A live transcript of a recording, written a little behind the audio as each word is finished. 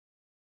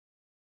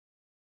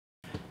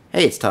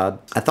Hey, it's Todd.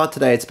 I thought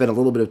today I'd spend a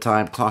little bit of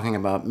time talking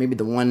about maybe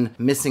the one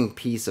missing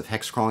piece of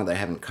hex crawling that I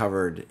haven't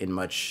covered in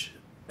much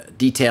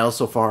detail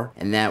so far,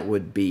 and that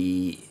would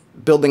be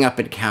building up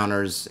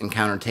encounters,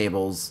 encounter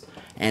tables,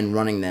 and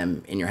running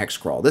them in your hex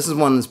crawl. This is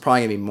one that's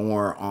probably going to be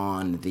more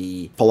on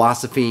the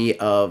philosophy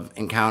of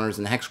encounters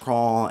in the hex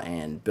crawl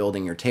and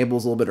building your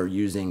tables a little bit or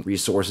using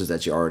resources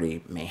that you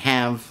already may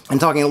have, and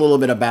talking a little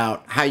bit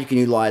about how you can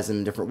utilize them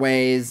in different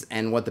ways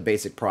and what the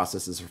basic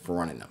process is for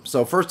running them.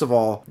 So first of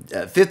all,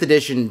 5th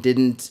edition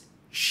didn't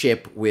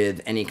ship with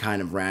any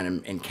kind of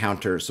random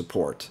encounter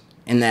support.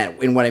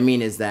 And what I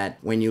mean is that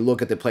when you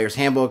look at the player's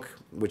handbook,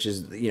 which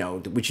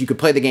you could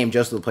play the game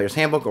just with the player's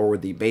handbook or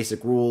with the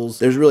basic rules,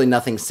 there's really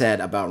nothing said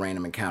about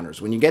random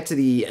encounters. When you get to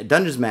the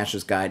Dungeons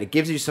Master's Guide, it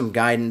gives you some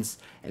guidance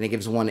and it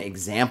gives one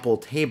example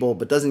table,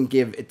 but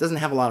it doesn't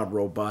have a lot of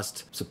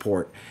robust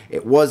support.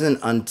 It wasn't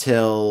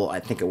until, I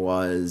think it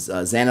was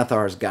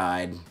Xanathar's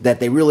Guide, that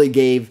they really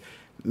gave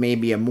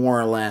maybe a more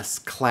or less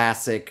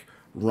classic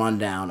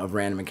rundown of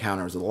random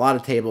encounters with a lot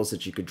of tables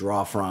that you could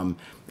draw from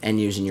and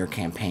use in your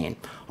campaign.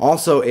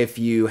 Also, if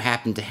you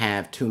happen to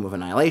have Tomb of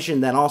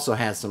Annihilation, that also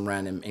has some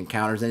random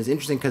encounters, and it's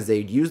interesting because they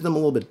use them a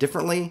little bit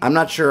differently. I'm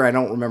not sure, I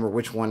don't remember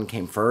which one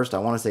came first. I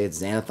want to say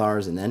it's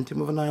Xanathar's and then Tomb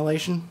of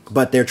Annihilation,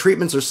 but their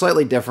treatments are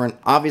slightly different.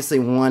 Obviously,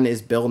 one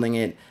is building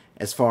it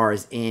as far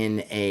as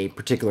in a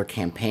particular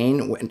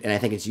campaign, and I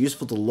think it's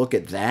useful to look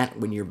at that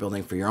when you're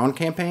building for your own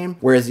campaign,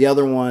 whereas the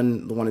other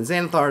one, the one in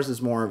Xanathar's,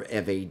 is more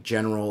of a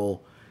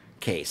general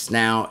case.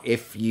 Now,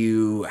 if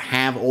you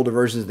have older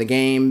versions of the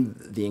game,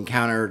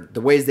 the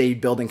ways they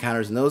build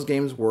encounters in those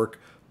games work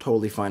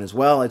totally fine as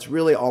well. It's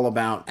really all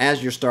about,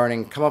 as you're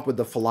starting, come up with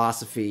the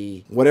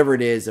philosophy, whatever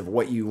it is, of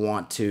what you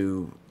want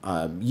to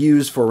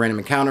use for random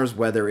encounters,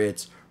 whether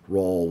it's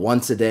roll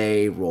once a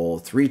day, roll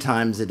 3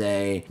 times a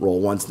day,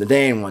 roll once in the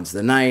day and once in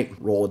the night,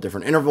 roll at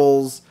different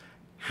intervals,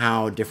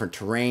 how different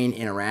terrain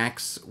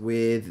interacts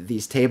with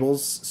these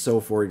tables. So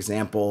for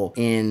example,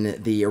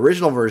 in the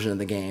original version of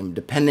the game,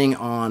 depending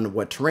on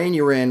what terrain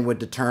you're in would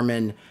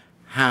determine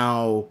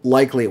how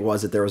likely it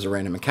was that there was a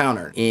random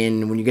encounter.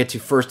 When you get to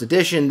 1st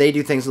edition, they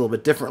do things a little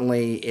bit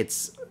differently.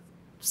 It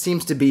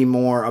seems to be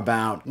more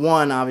about,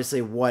 one,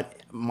 obviously what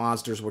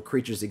monsters, what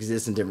creatures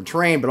exist in different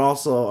terrain, but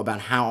also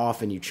about how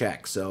often you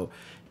check. So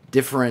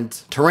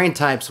different terrain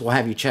types will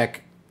have you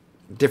check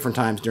different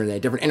times during the day,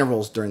 different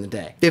intervals during the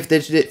day.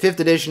 5th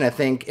edition, I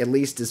think, at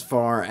least as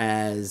far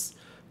as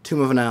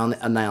Tomb of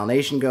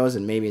Annihilation goes,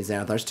 and maybe in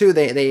Xanathar's too,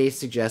 they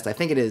suggest, I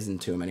think it is in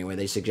Tomb anyway,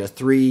 they suggest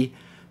three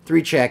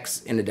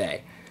checks in a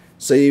day.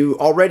 So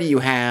you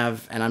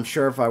have, and I'm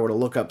sure if I were to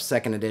look up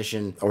 2nd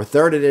edition or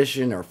 3rd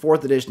edition or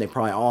 4th edition, they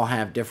probably all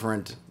have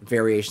different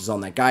variations on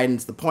that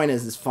guidance. The point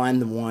is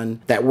find the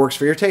one that works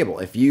for your table.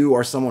 If you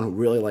are someone who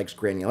really likes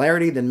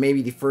granularity, then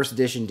maybe the 1st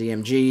edition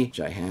DMG,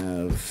 which I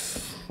have,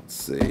 let's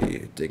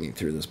see, digging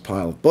through this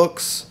pile of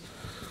books.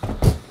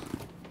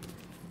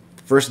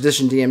 1st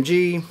edition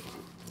DMG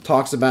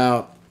talks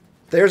about,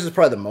 theirs is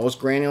probably the most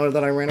granular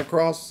that I ran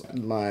across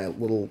in my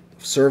little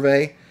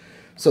survey.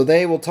 So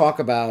they will talk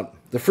about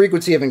the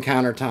frequency of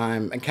encounter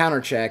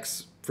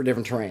checks for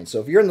different terrains. So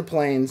if you're in the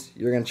plains,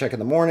 you're going to check in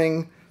the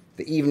morning,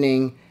 the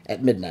evening,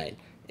 at midnight.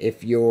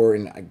 If you're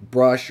in a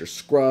brush or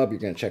scrub, you're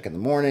going to check in the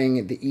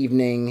morning, the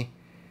evening,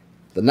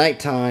 the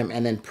nighttime,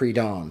 and then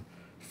pre-dawn.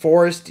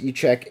 Forest, you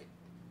check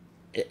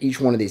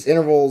each one of these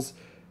intervals.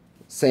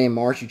 Same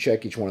marsh, you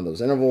check each one of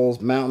those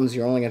intervals. Mountains,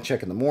 you're only going to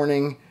check in the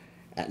morning,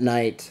 at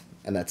night,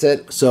 and that's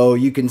it. So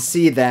you can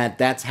see that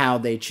that's how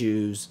they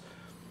choose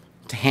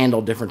to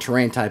handle different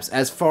terrain types.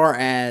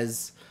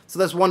 So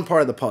that's one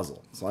part of the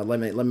puzzle. So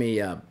let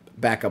me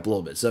back up a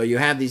little bit. So you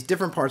have these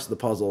different parts of the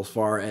puzzle as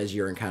far as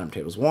your encounter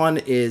tables. One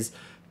is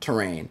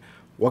terrain.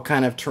 What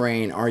kind of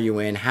terrain are you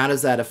in? How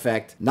does that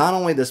affect not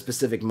only the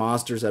specific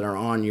monsters that are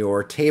on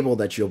your table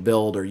that you'll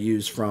build or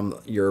use from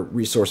your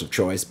resource of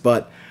choice,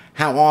 but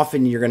how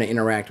often you're going to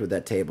interact with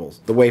that table.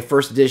 The way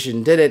 1st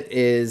edition did it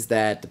is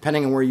that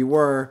depending on where you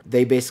were,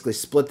 they basically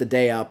split the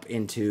day up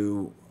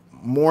into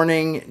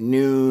morning,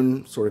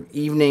 noon, sort of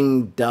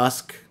evening,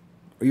 dusk,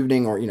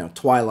 evening or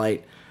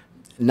twilight,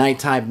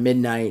 nighttime,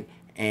 midnight,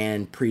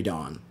 and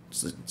pre-dawn.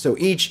 So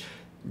each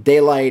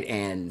daylight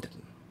and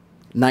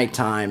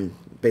nighttime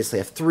basically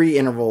have 3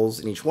 intervals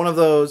in each one of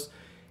those,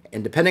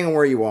 and depending on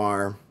where you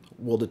are,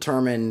 will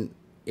determine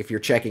if you're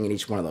checking in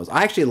each one of those.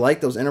 I actually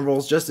like those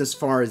intervals just as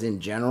far as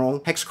in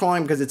general hex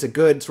crawling, because it's a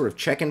good sort of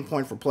check-in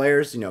point for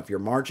players. If you're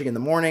marching in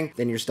the morning,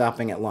 then you're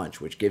stopping at lunch,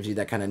 which gives you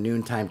that kind of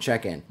noontime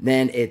check-in.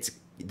 Then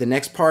the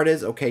next part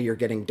is, okay, you're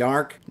getting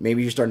dark.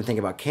 Maybe you're starting to think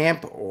about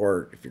camp,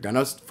 or if you're going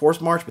to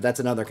force march, but that's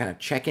another kind of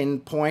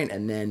check-in point.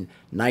 And then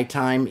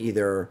nighttime,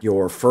 either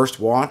your first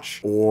watch,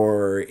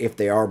 or if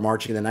they are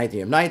marching in the night, then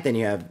you have night. Then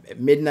you have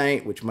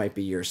midnight, which might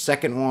be your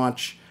second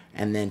watch.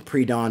 And then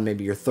pre-dawn,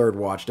 maybe your 3rd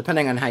watch,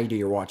 depending on how you do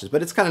your watches.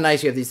 But it's kind of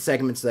nice you have these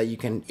segments so that you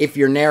can, if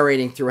you're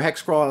narrating through a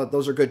hex crawl,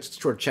 those are good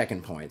sort of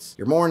check-in points.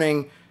 Your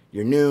morning,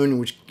 your noon,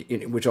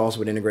 which also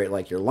would integrate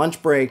like your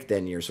lunch break,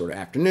 then your sort of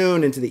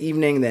afternoon into the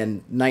evening,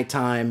 then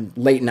nighttime,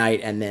 late night,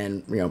 and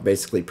then, you know,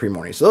 basically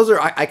pre-morning. So those are,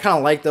 I kind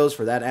of like those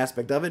for that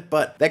aspect of it,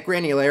 but that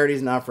granularity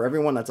is not for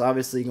everyone. That's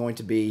obviously going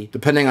to be,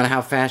 depending on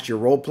how fast you're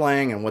role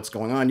playing and what's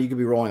going on, you could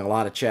be rolling a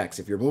lot of checks.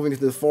 If you're moving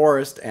through the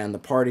forest and the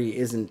party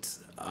isn't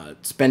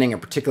spending a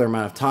particular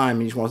amount of time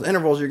in each one of those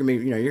intervals, you're gonna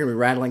be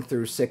rattling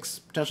through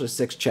potentially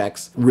six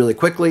checks really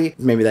quickly.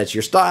 Maybe that's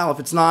your style. If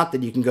it's not,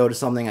 then you can go to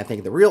something. I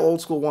think the real old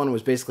school one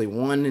was basically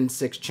 1 in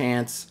 6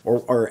 chance,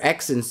 or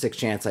X in 6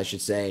 chance, I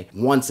should say,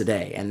 once a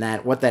day. And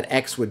that what that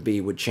X would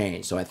be would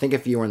change. So I think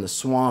if you were in the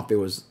swamp,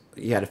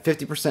 you had a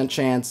 50%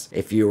 chance.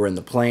 If you were in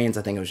the plains,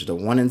 I think it was just a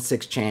 1 in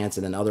 6 chance,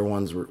 and then other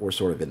ones were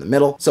sort of in the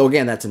middle. So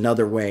again, that's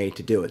another way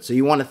to do it. So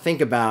you want to think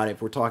about,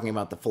 if we're talking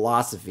about the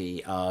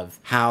philosophy of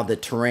how the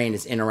terrain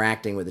is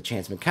interacting with the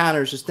chance of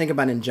encounters, just think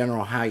about in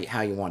general how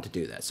you want to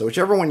do that. So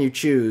whichever one you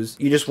choose,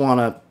 you just want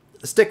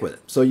to stick with it.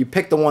 So you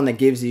pick the one that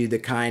gives you the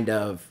kind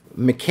of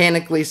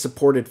mechanically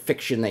supported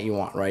fiction that you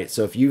want, right?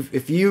 So if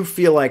you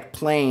feel like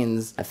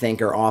planes, I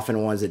think, are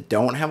often ones that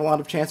don't have a lot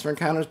of chance for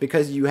encounters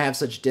because you have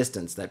such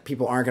distance that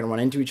people aren't going to run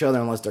into each other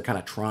unless they're kind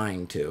of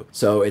trying to.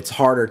 So it's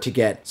harder to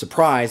get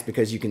surprised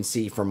because you can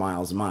see for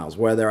miles and miles.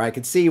 Whether I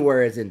could see,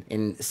 whereas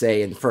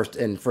in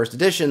first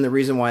edition, the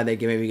reason why they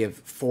maybe give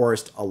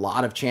forest a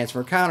lot of chance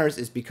for encounters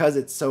is because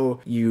it's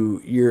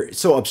you're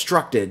so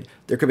obstructed.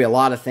 There could be a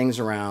lot of things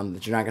around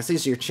that you're not going to see,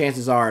 so your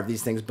chances are of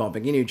these things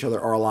bumping into each other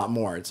are a lot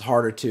more. It's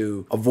harder to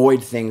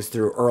avoid things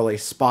through early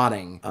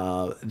spotting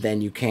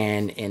than you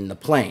can in the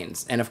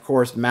plains. And of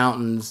course,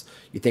 mountains,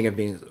 you think of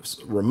being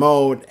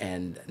remote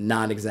and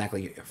not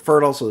exactly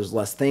fertile, so there's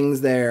less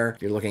things there.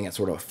 If you're looking at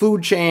sort of a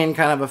food chain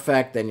kind of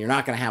effect, then you're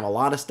not going to have a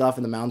lot of stuff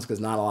in the mountains because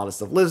not a lot of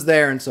stuff lives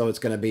there, and so it's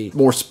going to be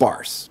more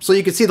sparse. So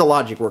you can see the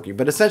logic working,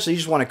 but essentially you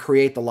just want to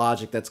create the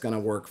logic that's going to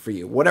work for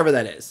you, whatever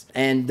that is.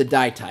 And the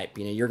die type,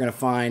 you're going to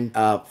find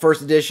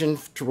first edition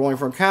to rolling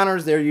for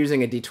encounters, they're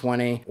using a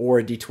D20 or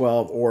a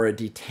D12 or a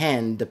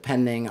D10,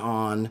 depending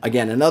on,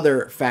 again,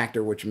 another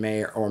factor which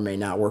may or may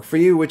not work for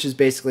you, which is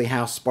basically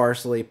how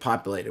sparsely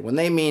populated. When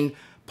they mean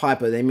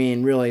populated, they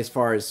mean really as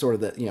far as sort of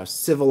the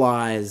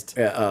civilized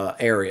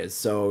areas.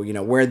 So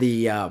where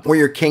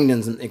your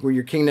kingdoms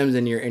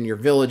and your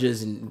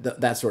villages and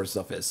that sort of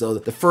stuff is. So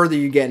the further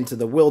you get into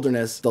the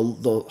wilderness,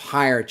 the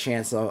higher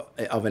chance of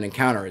an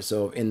encounter is.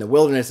 So in the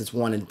wilderness, it's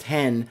 1 in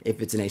 10 if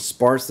it's in a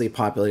sparsely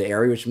populated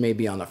area, which may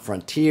be on the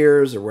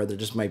frontiers or where there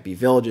just might be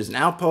villages and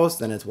outposts.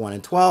 Then it's 1 in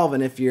 12,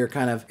 and if you're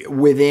kind of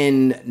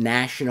within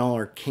national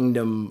or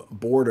kingdom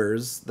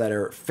borders that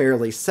are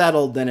fairly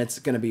settled, then it's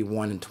going to be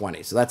 1 in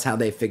 20. So that's how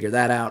they figure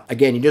that out.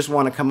 Again, you just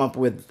want to come up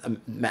with a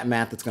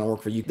math that's going to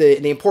work for you.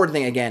 The important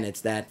thing, again,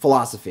 it's that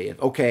philosophy of,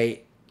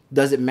 okay,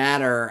 does it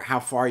matter how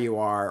far you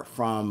are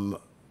from,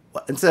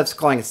 instead of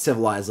calling it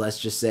civilized, let's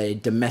just say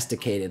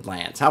domesticated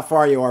lands, how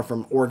far you are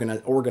from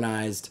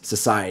organized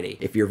society.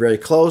 If you're very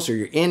close or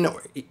you're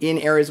in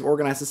areas of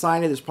organized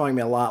society, there's probably going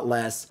to be a lot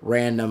less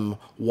random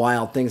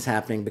wild things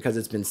happening because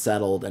it's been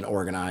settled and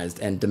organized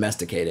and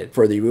domesticated.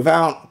 Further you move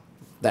out,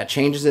 that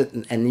changes it,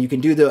 and you can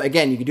do this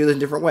in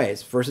different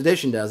ways. First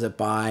edition does it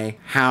by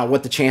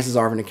what the chances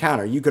are of an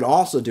encounter. You could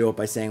also do it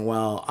by saying,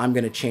 well, I'm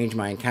going to change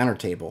my encounter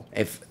table.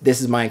 If this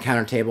is my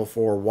encounter table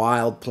for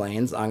wild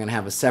plains, I'm going to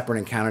have a separate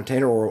encounter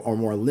table or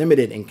more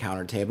limited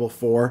encounter table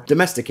for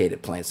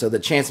domesticated plains. So the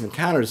chance of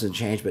encounters doesn't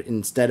change, but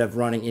instead of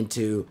running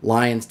into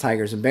lions,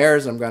 tigers, and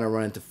bears, I'm going to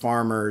run into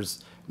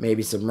farmers,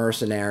 maybe some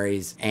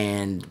mercenaries,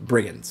 and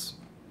brigands.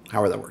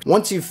 However that works.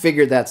 Once you've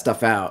figured that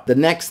stuff out, the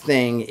next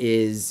thing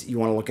is you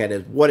want to look at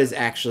is what is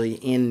actually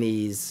in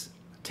these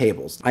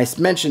tables. I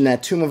mentioned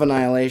that Tomb of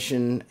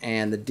Annihilation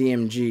and the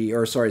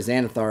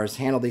Xanathars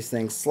handle these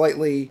things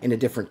slightly in a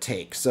different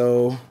take.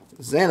 So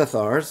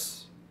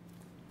Xanathars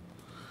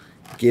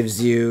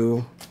gives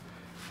you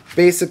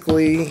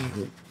basically,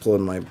 pull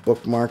in my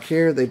bookmark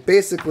here, they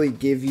basically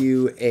give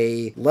you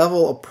a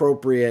level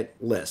appropriate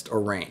list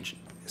or range.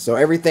 So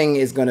everything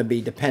is going to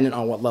be dependent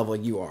on what level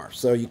you are.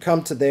 So you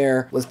come to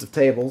their list of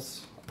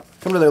tables.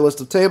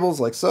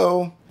 Like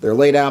so. They're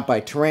laid out by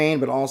terrain,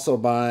 but also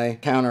by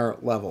counter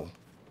level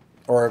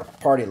or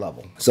party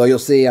level. So you'll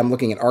see I'm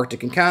looking at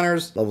Arctic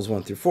encounters, levels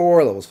 1 through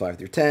 4, levels 5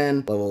 through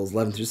 10, levels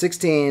 11 through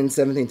 16,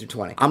 17 through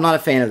 20. I'm not a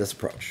fan of this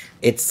approach.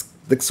 It's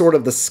the sort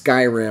of the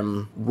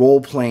Skyrim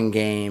role-playing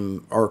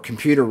game or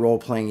computer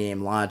role-playing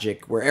game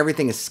logic where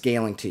everything is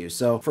scaling to you.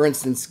 So, for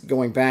instance,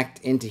 going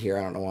back into here,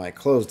 I don't know why I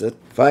closed it.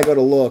 If I go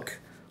to look,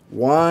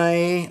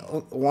 why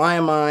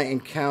am I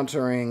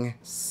encountering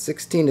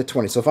 16 to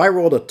 20? So if I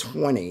rolled a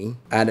 20,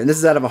 and this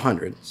is out of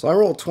 100. So I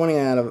rolled 20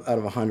 out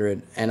of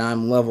 100, and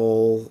I'm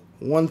level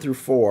 1 through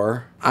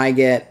 4. I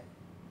get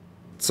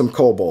some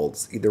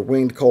kobolds, either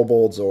winged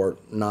kobolds or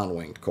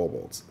non-winged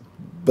kobolds.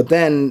 But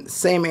then,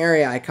 same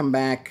area, I come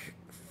back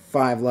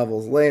 5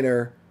 levels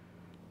later,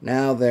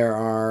 now there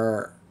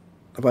are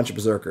a bunch of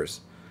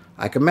berserkers.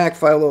 I come back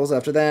 5 levels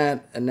after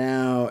that, and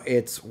now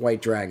it's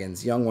white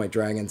dragons, young white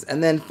dragons,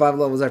 and then 5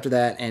 levels after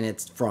that, and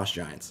it's frost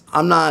giants.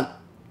 I'm not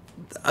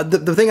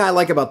the thing I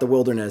like about the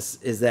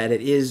wilderness is that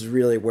it is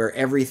really where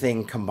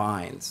everything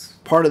combines.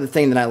 Part of the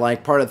thing that I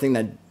like, part of the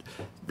thing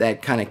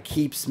that kind of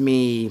keeps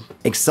me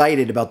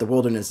excited about the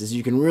wilderness is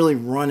you can really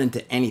run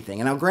into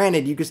anything. And now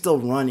granted, you can still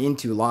run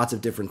into lots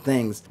of different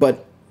things,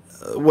 but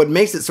what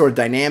makes it sort of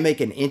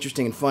dynamic and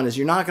interesting and fun is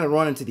you're not going to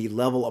run into the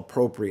level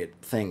appropriate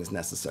things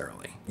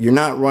necessarily. You're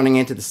not running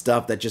into the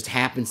stuff that just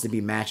happens to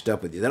be matched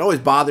up with you. That always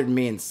bothered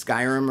me in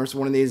Skyrim or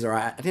one of these, or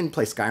I didn't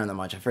play Skyrim that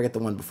much. I forget the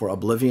one before,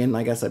 Oblivion,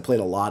 I guess I played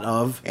a lot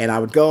of. And I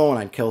would go and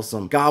I'd kill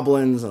some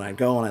goblins and I'd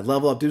go and I'd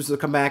level up, dudes would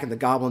come back and the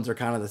goblins are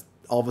kind of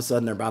all of a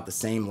sudden they're about the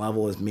same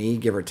level as me,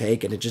 give or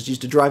take, and it just used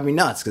to drive me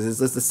nuts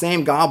because it's the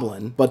same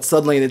goblin, but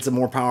suddenly it's a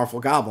more powerful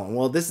goblin.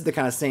 Well, this is the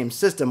kind of same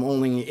system,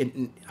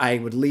 only I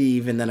would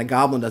leave and then a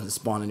goblin doesn't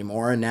spawn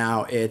anymore, and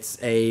now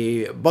it's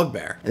a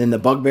bugbear. And then the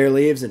bugbear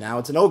leaves and now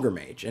it's an ogre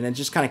mage. And it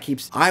just kind of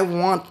keeps, I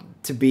want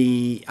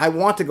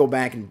to go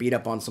back and beat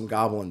up on some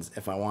goblins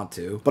if I want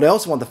to, but I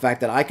also want the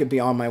fact that I could be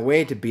on my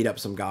way to beat up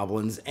some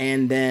goblins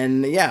and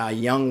then, yeah, a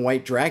young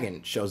white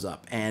dragon shows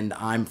up and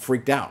I'm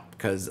freaked out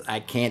because I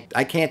can't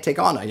take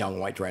on a young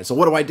white dragon. So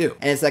what do I do?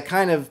 And it's that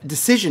kind of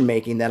decision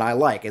making that I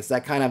like. It's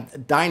that kind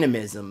of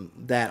dynamism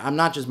that I'm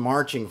not just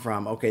marching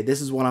from, okay, this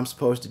is what I'm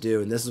supposed to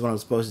do, and this is what I'm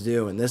supposed to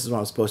do, and this is what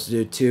I'm supposed to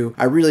do, to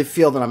I really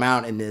feel that I'm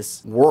out in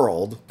this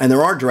world, and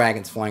there are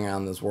dragons flying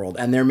around in this world,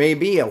 and there may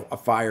be a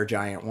fire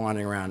giant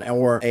wandering around,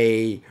 or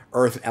a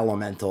earth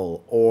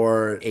elemental,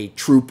 or a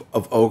troop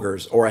of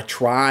ogres, or a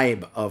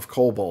tribe of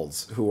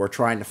kobolds who are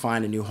trying to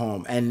find a new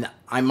home, and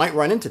I might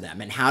run into them,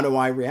 and how do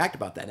I react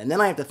about that? And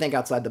then I have to think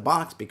outside the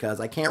box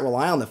because I can't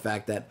rely on the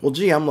fact that, well,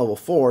 gee, I'm level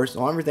 4,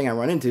 so everything I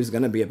run into is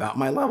going to be about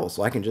my level,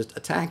 so I can just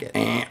attack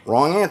it.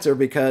 Wrong answer,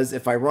 because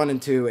if I run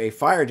into a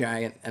fire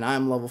giant and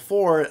I'm level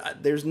 4,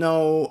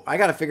 I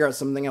got to figure out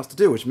something else to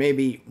do, which may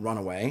be run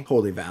away,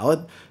 wholly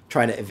valid,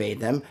 try to evade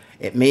them.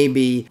 It may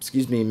be,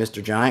 excuse me,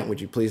 Mr. Giant,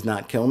 would you please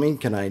not kill me?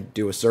 Can I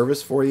do a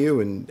service for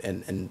you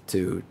and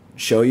to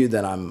show you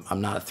that I'm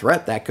not a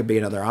threat? That could be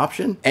another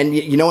option. And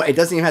you know, it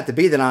doesn't even have to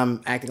be that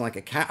I'm acting like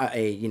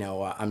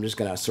I'm just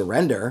gonna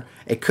surrender.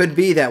 It could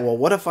be that, well,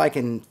 what if I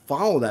can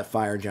follow that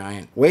fire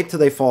giant, wait till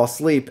they fall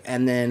asleep,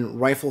 and then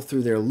rifle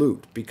through their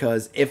loot?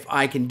 Because if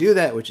I can do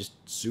that, which is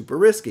super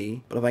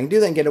risky, but if I can do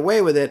that and get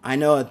away with it, I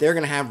know that they're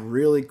gonna have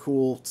really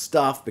cool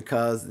stuff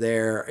because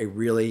they're a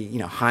really, you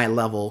know, high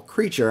level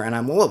creature and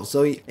I'm low level.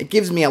 So it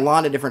gives me a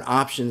lot of different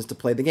options to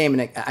play the game,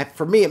 and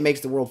for me, it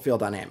makes the world feel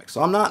dynamic.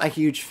 So I'm not a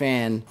huge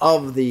fan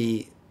of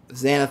the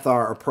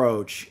Xanathar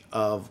approach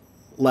of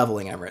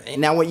leveling everything.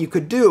 Now, what you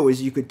could do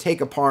is you could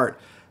take apart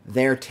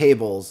their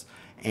tables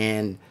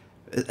and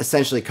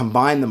essentially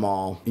combine them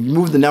all. You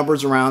move the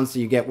numbers around so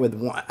you get with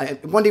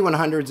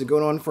 1D100 is a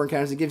good one for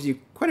encounters. It gives you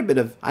quite a bit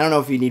of, I don't know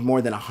if you need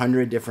more than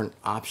 100 different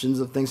options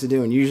of things to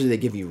do, and usually they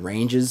give you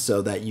ranges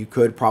so that you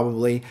could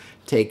probably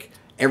take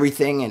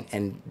everything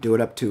and do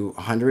it up to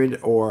 100.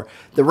 Or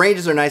the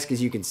ranges are nice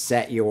because you can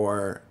set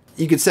your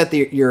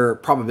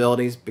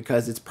probabilities,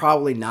 because it's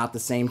probably not the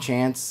same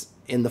chance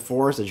in the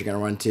forest that you're going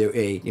to run into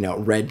a, you know,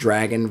 red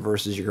dragon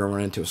versus you're going to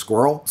run into a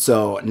squirrel.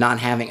 So not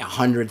having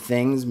 100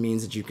 things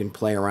means that you can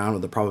play around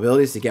with the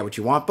probabilities to get what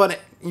you want. But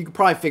you could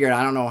probably figure it,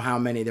 I don't know how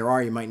many there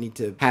are. You might need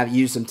to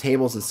use some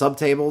tables and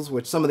subtables,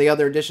 which some of the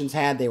other editions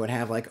had. They would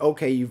have like,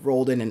 okay, you've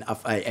rolled in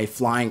a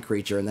flying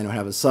creature, and then it would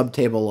have a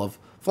subtable of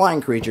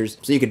flying creatures,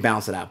 so you could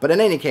balance it out. But in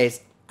any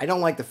case, I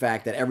don't like the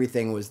fact that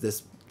everything was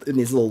this in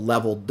these little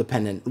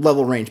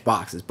level range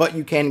boxes, but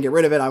you can get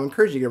rid of it. I would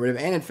encourage you to get rid of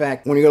it. And in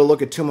fact, when you go to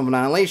look at Tomb of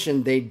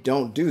Annihilation, they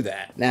don't do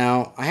that.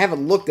 Now, I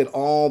haven't looked at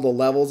all the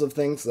levels of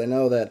things, because I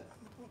know that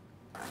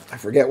I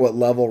forget what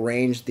level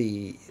range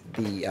the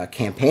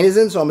campaign is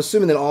in, so I'm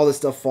assuming that all this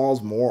stuff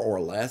falls more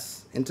or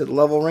less into the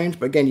level range,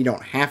 but again, you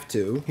don't have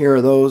to. Here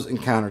are those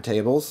encounter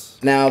tables.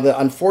 Now,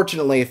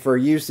 unfortunately, for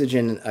usage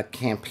in a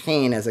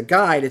campaign as a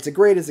guide, it's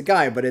great as a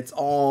guide, but it's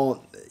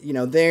all, you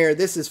know,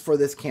 this is for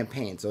this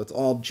campaign, so it's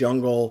all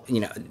jungle,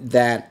 you know,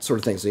 that sort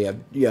of thing. So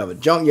you have a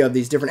jungle, you have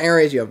these different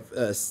areas, you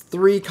have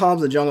 3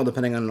 columns of jungle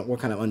depending on what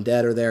kind of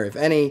undead are there, if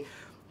any.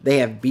 They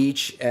have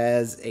beach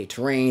as a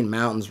terrain,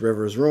 mountains,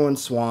 rivers,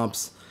 ruins,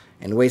 swamps,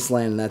 and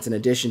wasteland, and that's in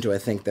addition to, I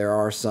think there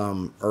are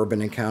some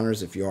urban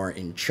encounters if you are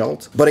in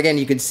Chult. But again,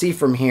 you can see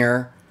from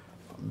here,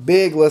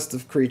 big list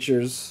of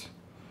creatures,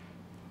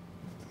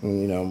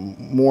 you know,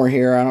 more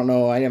here, I don't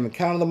know, I haven't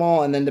counted them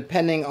all, and then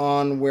depending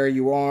on where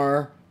you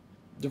are,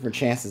 different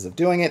chances of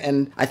doing it.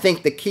 And I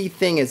think the key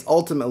thing is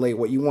ultimately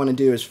what you want to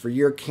do is for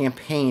your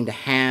campaign to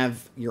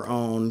have your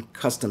own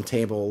custom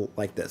table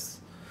like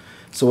this.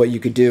 So what you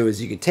could do is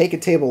you could take a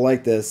table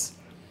like this,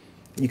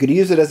 you could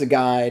use it as a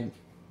guide,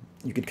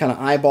 you could kind of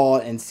eyeball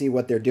it and see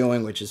what they're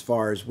doing, which as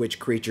far as which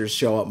creatures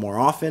show up more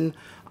often.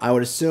 I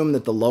would assume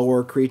that the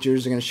lower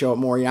creatures are going to show up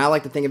more. You know, I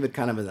like to think of it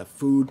kind of as a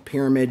food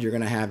pyramid. You're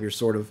going to have your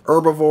sort of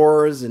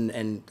herbivores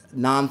and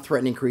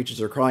non-threatening creatures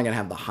are probably going to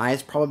have the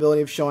highest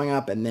probability of showing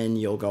up, and then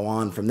you'll go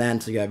on from that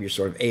until you have your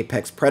sort of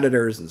apex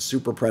predators and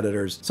super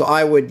predators. So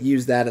I would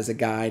use that as a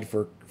guide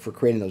for for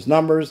creating those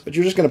numbers. But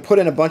you're just going to put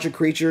in a bunch of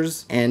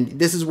creatures, and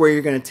this is where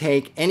you're going to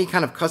take any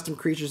kind of custom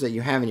creatures that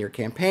you have in your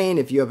campaign.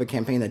 If you have a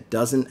campaign that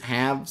doesn't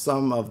have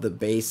some of the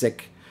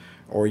basic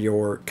or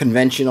your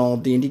conventional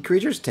D&D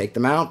creatures, take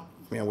them out.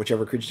 You know,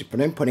 whichever creatures you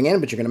putting in,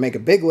 but you're going to make a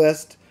big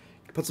list,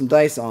 put some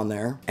dice on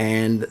there,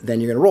 and then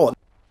you're going to roll it.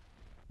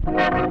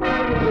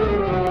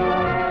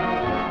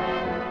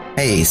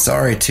 Hey,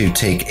 sorry to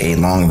take a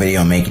long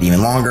video and make it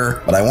even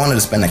longer, but I wanted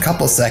to spend a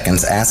couple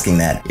seconds asking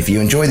that if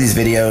you enjoy these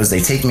videos, they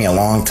take me a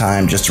long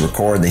time just to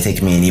record, they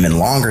take me an even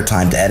longer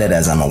time to edit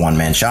as I'm a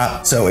one-man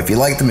shop. So if you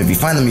like them, if you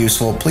find them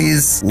useful,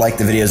 please like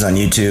the videos on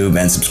YouTube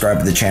and subscribe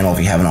to the channel if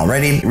you haven't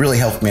already. It really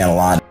helps me out a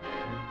lot.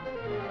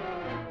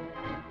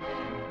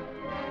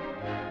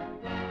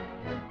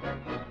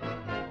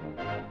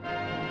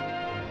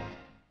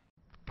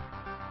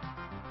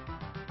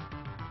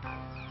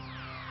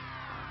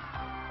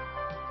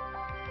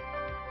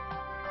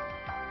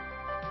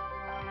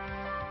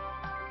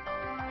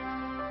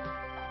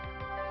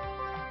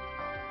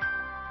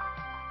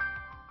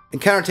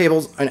 Encounter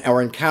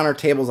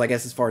tables, I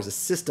guess, as far as the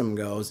system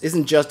goes,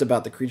 isn't just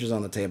about the creatures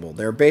on the table.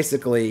 There are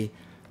basically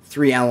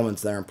three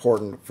elements that are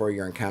important for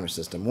your encounter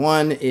system.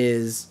 One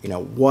is,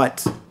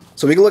 what.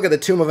 So we can look at the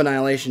Tomb of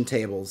Annihilation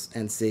tables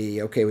and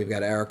see, okay, we've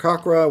got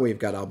Aarakocra, we've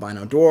got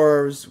albino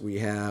dwarves, we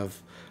have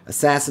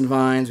assassin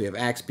vines, we have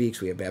axe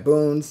beaks, we have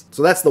baboons.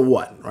 So that's the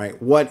what, right?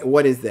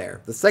 What is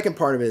there? The second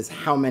part of it is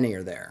how many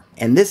are there.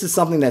 And this is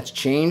something that's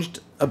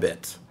changed a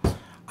bit.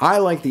 I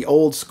like the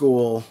old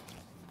school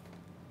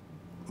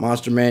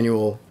Monster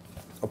Manual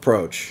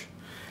approach.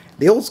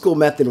 The old school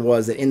method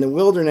was that in the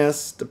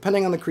wilderness,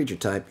 depending on the creature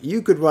type,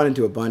 you could run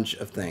into a bunch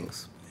of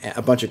things,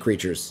 a bunch of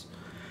creatures.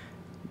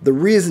 The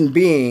reason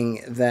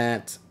being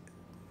that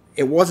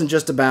it wasn't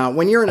just about,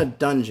 when you're in a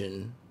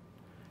dungeon,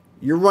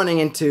 you're running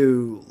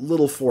into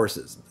little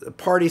forces. The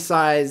party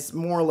size,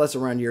 more or less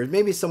around yours,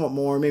 maybe somewhat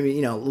more,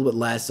 maybe, a little bit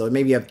less. So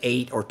maybe you have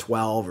 8 or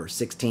 12 or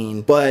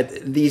 16. But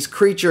these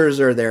creatures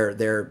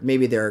are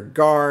maybe they're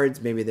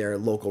guards, maybe they're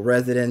local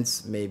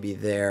residents, maybe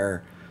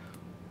they're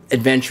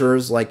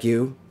adventurers like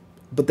you.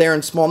 But they're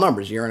in small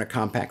numbers. You're in a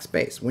compact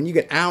space. When you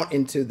get out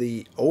into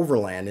the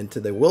overland, into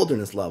the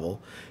wilderness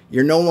level,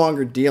 you're no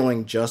longer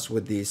dealing just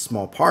with these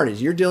small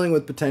parties. You're dealing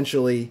with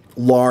potentially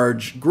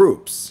large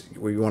groups.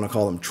 You want to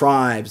call them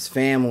tribes,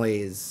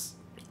 families,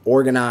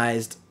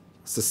 organized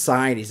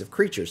societies of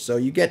creatures. So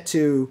you get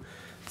to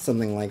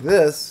something like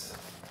this,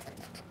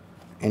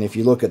 and if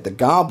you look at the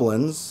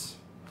goblins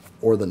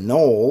or the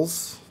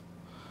gnolls,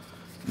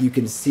 you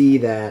can see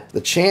that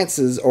the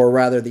chances, or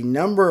rather the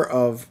number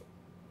of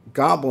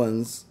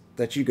goblins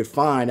that you could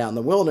find out in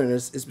the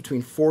wilderness is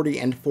between 40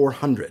 and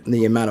 400. And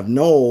the amount of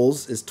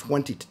gnolls is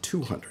 20 to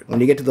 200.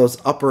 When you get to those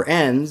upper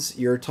ends,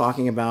 you're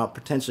talking about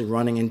potentially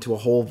running into a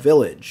whole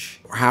village,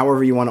 or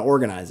however you want to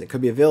organize it.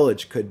 Could be a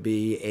village, could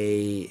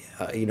be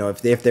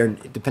if they're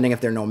depending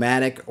if they're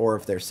nomadic or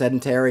if they're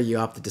sedentary, you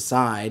have to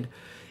decide.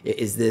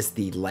 Is this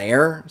the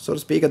lair, so to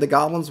speak, of the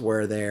goblins,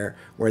 where they're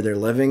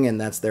living and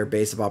that's their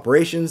base of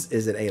operations?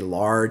 Is it a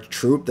large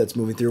troop that's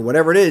moving through?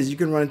 Whatever it is, you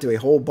can run into a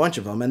whole bunch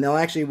of them, and they'll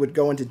actually would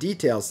go into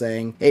detail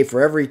saying, hey,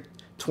 for every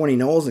 20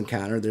 gnolls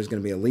encountered, there's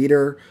going to be a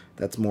leader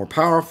that's more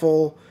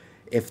powerful.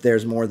 If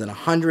there's more than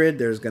 100,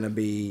 there's going to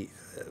be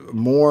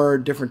more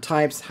different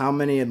types. How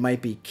many? It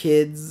might be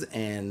kids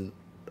and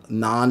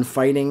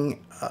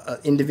non-fighting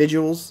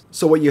individuals.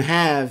 So what you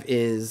have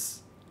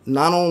is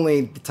not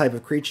only the type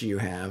of creature you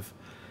have,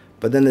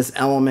 but then this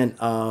element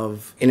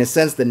of, in a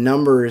sense, the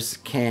numbers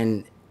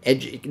can be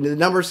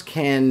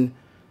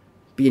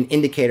an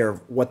indicator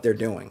of what they're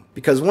doing.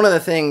 Because one of the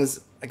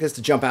things, I guess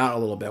to jump out a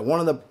little bit, one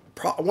of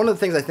the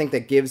things I think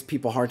that gives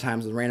people hard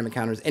times with random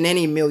encounters in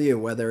any milieu,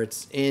 whether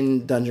it's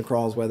in dungeon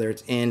crawls, whether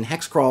it's in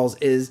hex crawls,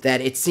 is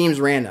that it seems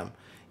random.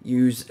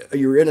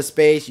 You're in a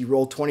space, you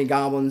roll 20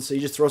 goblins, so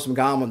you just throw some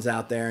goblins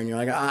out there, and you're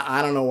like,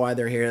 I don't know why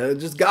they're here. They're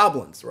just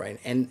goblins, right?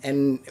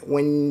 And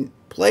when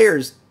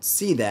players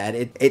see that,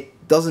 it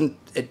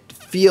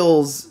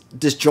feels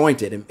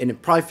disjointed, and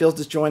it probably feels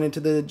disjointed to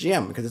the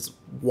GM, because it's,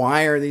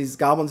 why are these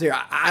goblins here?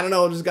 I don't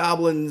know, just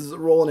goblins,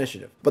 roll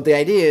initiative. But the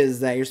idea is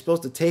that you're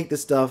supposed to take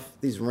this stuff,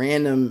 these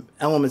random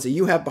elements that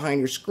you have behind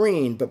your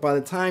screen, but by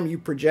the time you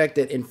project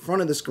it in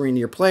front of the screen to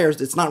your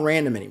players, it's not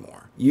random anymore.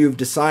 You've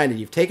decided,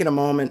 you've taken a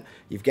moment,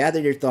 you've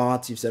gathered your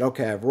thoughts, you've said,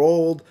 okay, I've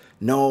rolled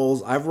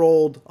gnolls, I've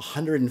rolled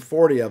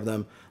 140 of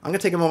them. I'm going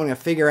to take a moment and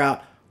figure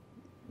out,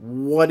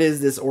 what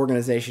is this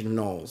organization of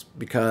gnolls?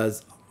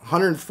 Because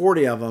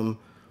 140 of them,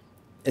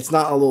 it's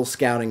not a little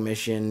scouting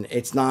mission.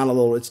 It's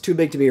too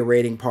big to be a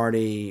raiding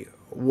party.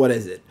 What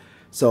is it?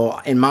 So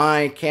in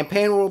my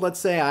campaign world, let's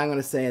say, I'm going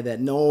to say that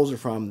gnolls are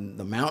from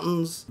the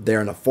mountains. They're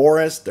in a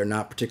forest. They're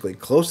not particularly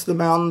close to the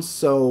mountains.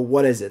 So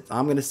what is it?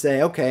 I'm going to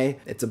say, okay,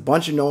 it's a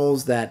bunch of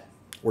gnolls that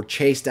were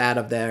chased out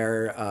of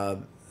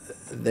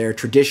their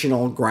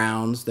traditional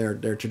grounds,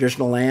 their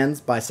traditional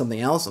lands by something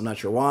else. I'm not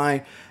sure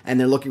why. And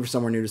they're looking for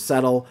somewhere new to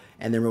settle,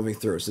 and they're moving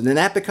through. So then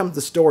that becomes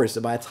the story.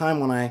 So by the time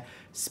when I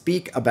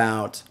speak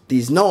about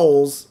these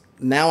gnolls,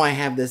 now I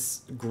have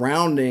this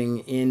grounding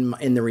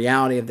in the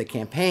reality of the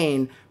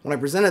campaign, when I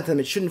present it to them,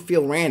 it shouldn't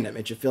feel random.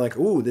 It should feel like,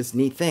 ooh, this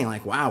neat thing.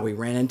 Like, wow, we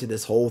ran into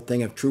this whole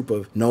thing of troop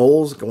of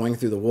gnolls going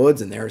through the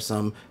woods, and there are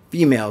some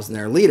females and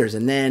they're leaders.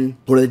 And then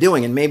what are they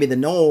doing? And maybe the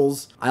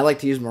gnolls, I like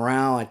to use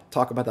morale. I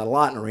talk about that a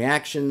lot in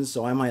reactions.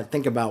 So I might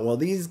think about, well,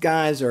 these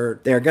guys they're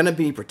going to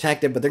be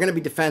protected, but they're going to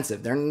be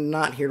defensive. They're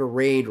not here to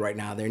raid right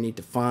now. They need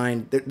to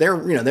find, they're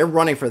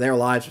running for their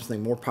lives for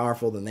something more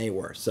powerful than they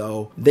were.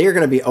 So they're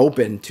going to be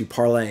open to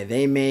parlay.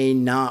 They may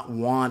not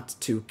want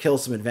to kill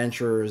some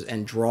adventurers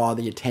and draw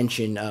the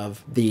attention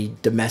of the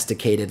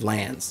domesticated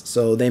lands.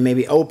 So they may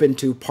be open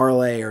to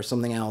parlay or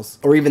something else,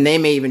 or even they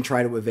may even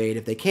try to evade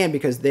if they can,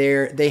 because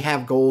they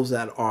have goals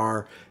that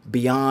are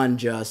beyond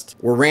just,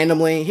 we're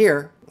randomly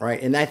here, right?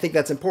 And I think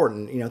that's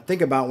important.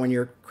 Think about when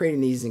you're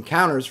creating these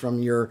encounters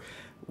from your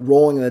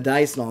rolling the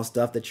dice and all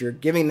stuff, that you're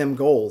giving them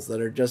goals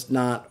that are just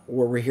not,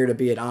 where we're here to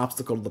be an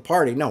obstacle to the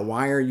party. No,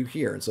 why are you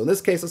here? And so in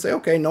this case, let's say,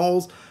 okay,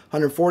 gnolls,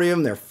 140 of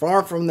them, they're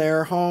far from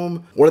their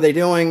home. What are they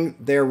doing?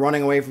 They're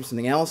running away from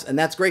something else. And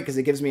that's great because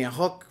it gives me a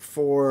hook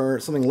for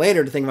something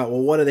later to think about,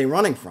 well, what are they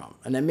running from?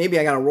 And then maybe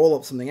I got to roll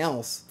up something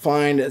else,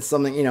 find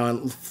something,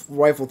 and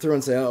rifle through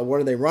and say, oh,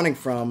 what are they running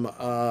from?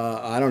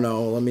 I don't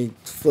know. Let me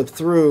flip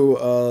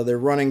through. They're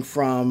running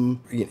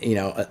from,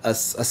 a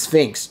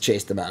sphinx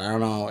chased them out. I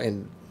don't know.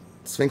 And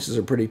sphinxes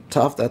are pretty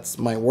tough. That's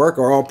might work.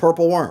 Or a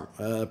purple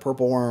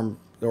worm.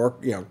 Or,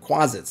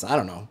 quasits. I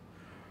don't know.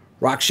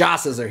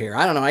 Rakshasas are here.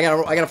 I don't know. I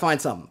gotta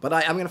find something. But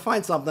I'm gonna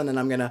find something,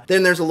 and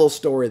then there's a little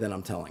story that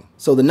I'm telling.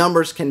 So the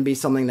numbers can be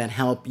something that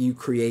help you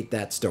create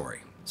that story.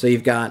 So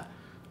you've got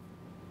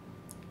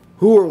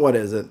who or what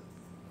is it?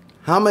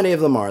 How many of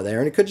them are there?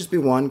 And it could just be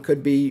one,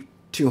 could be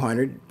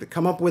 200. But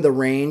come up with a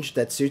range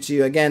that suits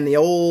you. Again, the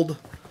old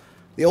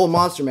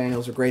monster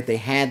manuals were great. They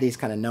had these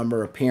kind of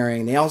number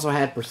appearing. They also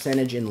had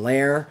percentage in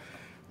lair,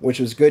 which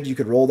was good. You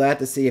could roll that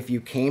to see if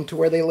you came to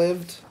where they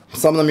lived.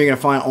 Some of them you're going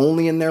to find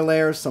only in their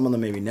lairs. Some of them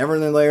maybe never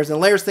in their lairs. And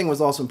the lairs thing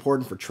was also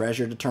important for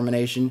treasure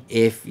determination.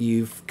 If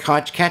you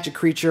catch a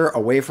creature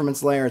away from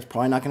its lair, it's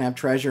probably not going to have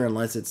treasure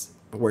unless it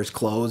wears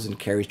clothes and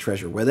carries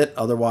treasure with it.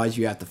 Otherwise,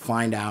 you have to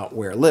find out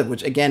where it lived,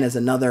 which again is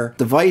another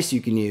device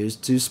you can use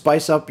to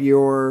spice up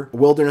your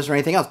wilderness or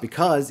anything else.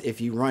 Because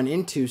if you run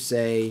into,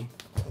 say,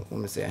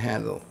 let me see, I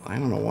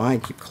don't know why I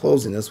keep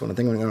closing this one. I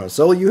think I'm going to go.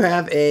 So you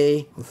have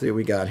let's see what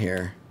we got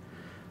here.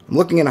 I'm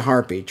looking at a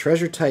harpy,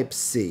 treasure type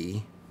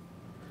C.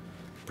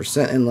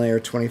 Percent in layer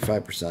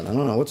 25%. I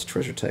don't know what's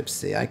treasure type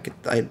C.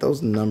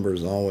 Those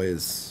numbers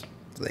always,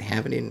 do they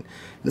have it in?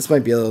 This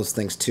might be those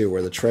things too,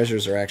 where the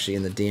treasures are actually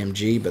in the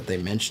DMG, but they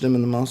mentioned them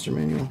in the monster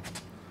manual.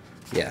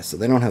 Yeah, so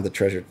they don't have the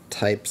treasure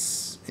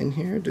types in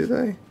here, do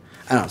they?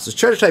 I don't know. So it's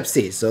treasure type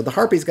C. So the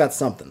harpy's got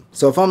something.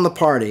 So if I'm the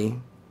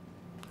party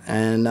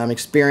and I'm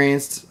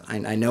experienced,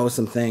 I know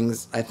some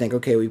things. I think,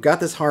 okay, we've got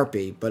this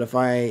harpy, but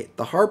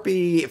the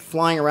harpy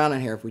flying around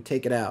in here, if we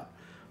take it out,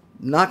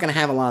 not going to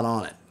have a lot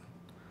on it.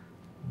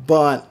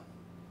 But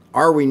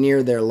are we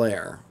near their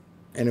lair?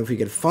 And if we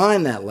could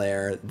find that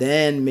lair,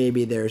 then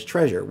maybe there's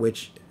treasure,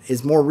 which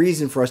is more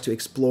reason for us to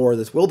explore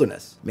this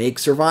wilderness. Make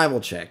survival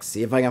checks.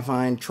 See if I can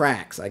find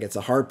tracks. Like it's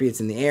a heartbeat,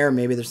 it's in the air.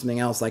 Maybe there's something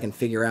else I can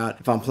figure out.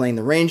 If I'm playing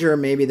the ranger,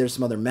 maybe there's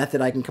some other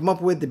method I can come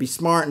up with to be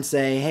smart and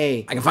say,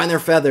 hey, I can find their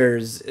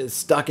feathers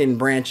stuck in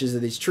branches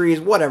of these trees,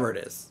 whatever it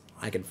is.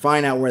 I could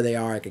find out where they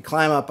are. I could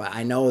climb up.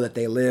 I know that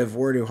they live.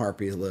 Where do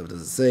harpies live?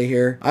 Does it say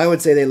here? I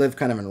would say they live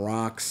kind of in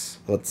rocks.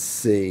 Let's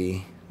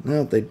see.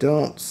 No, they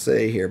don't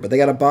say here. But they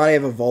got a body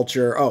of a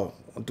vulture. Oh,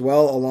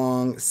 dwell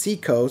along sea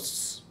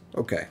coasts.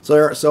 Okay.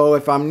 So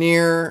if I'm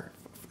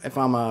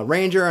a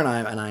ranger and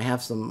I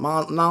have some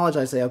knowledge,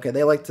 I say, okay,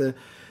 they like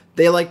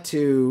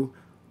to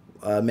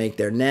make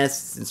their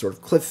nests in sort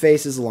of cliff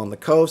faces along the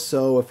coast.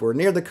 So if we're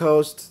near the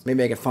coast,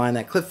 maybe I can find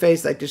that cliff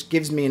face. That just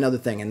gives me another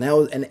thing.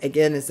 And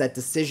again, it's that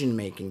decision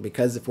making,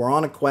 because if we're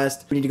on a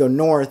quest, we need to go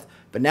north.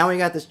 But now we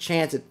got this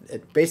chance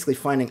at basically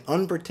finding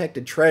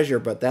unprotected treasure,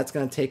 but that's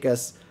going to take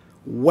us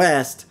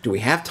west. Do we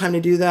have time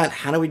to do that?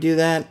 How do we do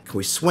that? Can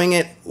we swing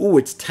it? Ooh,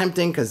 it's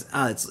tempting because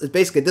it's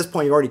basically at this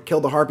point you've already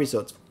killed the harpy,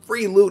 so it's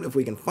free loot if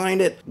we can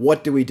find it.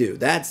 What do we do?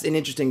 That's an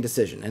interesting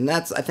decision. And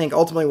that's, I think,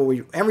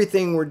 ultimately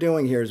everything we're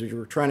doing here is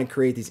we're trying to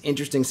create these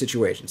interesting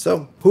situations.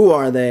 So who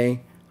are they?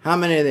 How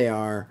many they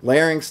are?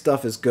 Layering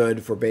stuff is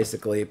good for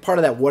basically part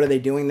of that. What are they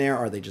doing there?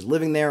 Are they just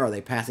living there? Are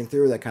they passing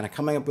through? They're kind of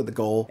coming up with the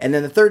goal. And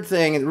then the third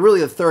thing, and really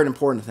the third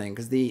important thing,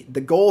 because the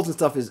goals and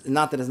stuff is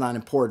not that it's not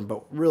important,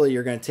 but really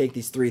you're going to take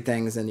these three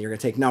things and you're going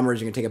to take numbers,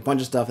 you're going to take a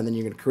bunch of stuff, and then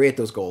you're going to create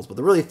those goals. But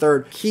the really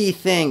third key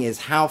thing is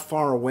how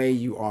far away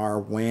you are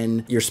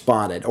when you're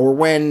spotted or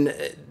when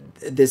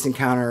this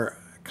encounter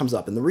comes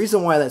up. And the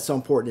reason why that's so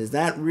important is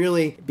that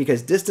really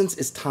because distance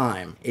is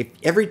time. If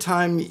every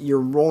time you're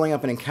rolling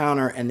up an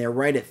encounter and they're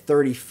right at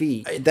 30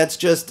 feet, that's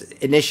just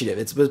initiative.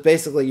 It's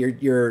basically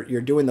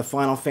you're doing the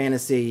Final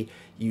Fantasy,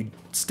 you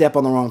step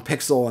on the wrong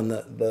pixel and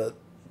the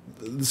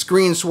the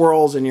screen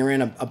swirls and you're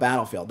in a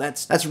battlefield.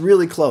 That's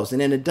really close.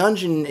 And in a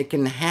dungeon, it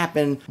can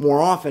happen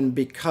more often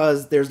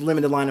because there's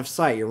limited line of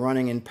sight. You're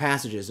running in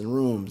passages and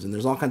rooms, and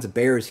there's all kinds of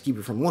barriers to keep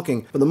you from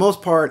looking. For the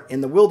most part,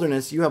 in the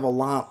wilderness, you have a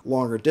lot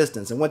longer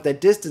distance. And what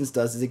that distance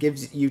does is it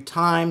gives you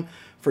time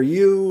for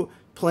you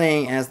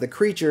playing as the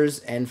creatures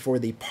and for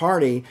the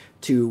party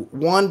to,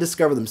 one,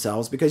 discover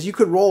themselves, because you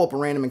could roll up a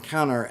random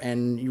encounter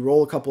and you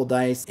roll a couple of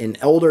dice. In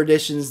older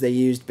editions, they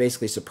used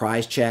basically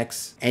surprise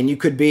checks, and you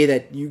could be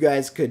that you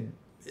guys could,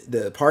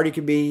 the party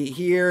could be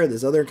here,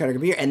 this other encounter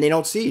could be here, and they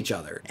don't see each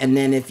other. And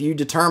then if you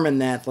determine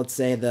that, let's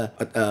say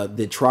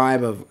the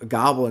tribe of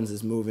goblins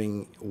is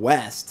moving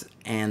west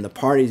and the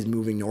party's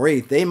moving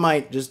north, they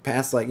might just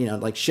pass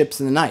like ships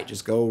in the night,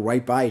 just go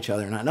right by each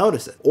other and not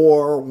notice it.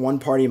 Or one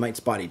party might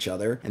spot each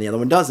other and the other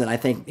one doesn't. I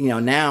think,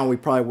 now we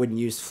probably wouldn't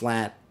use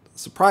flat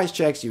surprise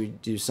checks. You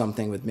would do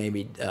something with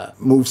maybe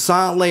move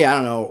silently, I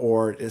don't know,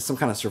 or some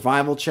kind of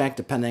survival check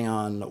depending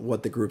on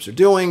what the groups are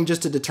doing,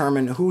 just to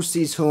determine who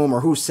sees whom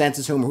or who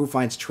senses whom or who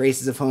finds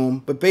traces of whom.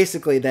 But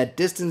basically that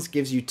distance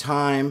gives you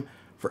time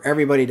for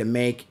everybody to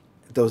make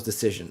those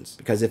decisions,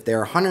 because if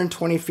they're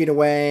 120 feet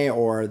away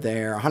or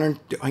they're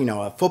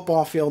a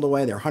football field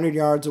away, they're 100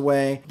 yards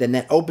away, then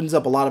that opens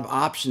up a lot of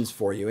options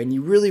for you, and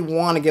you really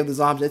want to give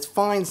those options. It's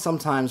fine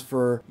sometimes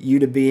for you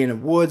to be in the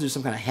woods or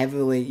some kind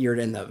of you're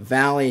in the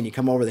valley and you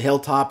come over the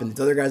hilltop and these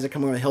other guys are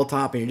coming over the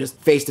hilltop and you're just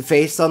face to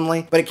face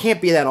suddenly, but it can't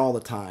be that all the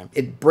time.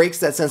 It breaks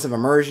that sense of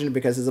immersion,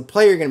 because as a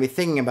player you're going to be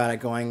thinking about it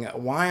going,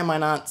 why am I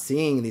not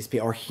seeing these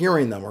people or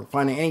hearing them or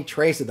finding any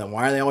trace of them?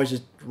 Why are they always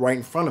just right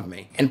in front of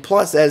me? And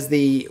plus,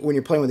 when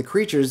you're playing with the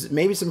creatures,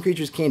 maybe some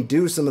creatures can't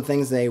do some of the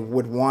things they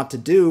would want to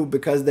do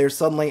because they're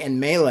suddenly in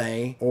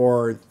melee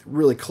or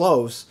really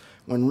close,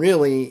 when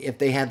really if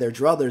they had their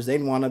druthers,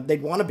 they'd want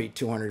to be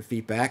 200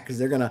 feet back, because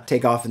they're going to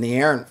take off in the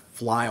air and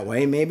fly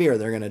away maybe, or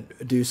they're going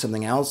to do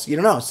something else. You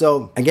don't know.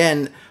 So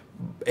again,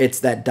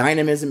 it's that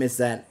dynamism, it's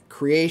that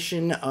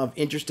creation of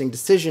interesting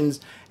decisions,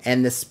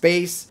 and the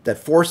space that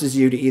forces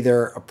you to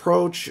either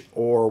approach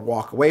or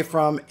walk away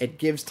from. It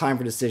gives time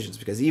for decisions,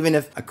 because even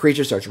if a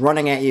creature starts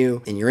running at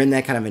you and you're in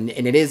that kind of and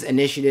it is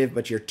initiative,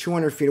 but you're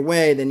 200 feet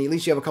away, then at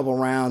least you have a couple of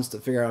rounds to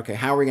figure out, okay,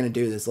 how are we going to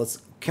do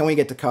this? Can we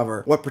get to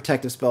cover? What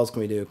protective spells can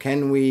we do?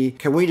 Can we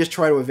just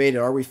try to evade it?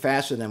 Are we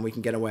faster than we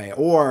can get away?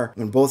 Or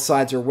when both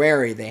sides are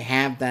wary, they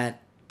have that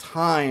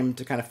time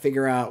to kind of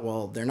figure out,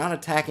 well, they're not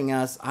attacking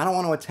us, I don't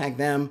want to attack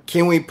them.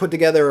 Can we put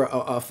together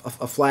a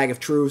flag of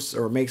truce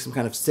or make some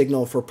kind of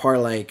signal for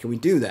parley? Can we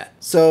do that?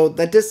 So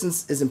that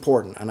distance is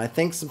important, and I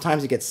think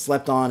sometimes it gets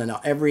slept on, and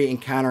every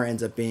encounter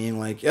ends up being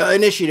like,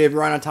 initiative,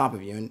 right on top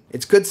of you. And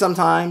it's good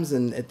sometimes,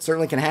 and it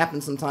certainly can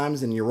happen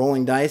sometimes, and you're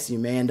rolling dice, you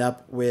may end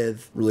up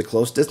with really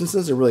close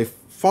distances or really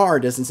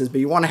far distances,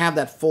 but you want to have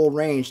that full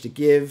range to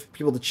give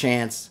people the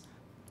chance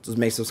to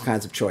make those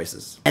kinds of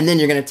choices. And then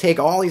you're going to take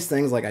all these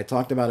things like I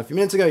talked about a few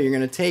minutes ago. You're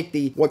going to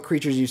take what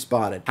creatures you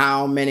spotted,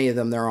 how many of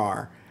them there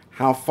are,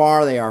 how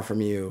far they are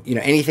from you,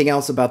 anything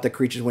else about the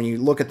creatures when you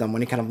look at them,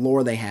 what kind of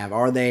lore they have.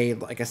 Are they,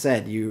 like I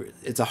said,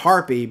 it's a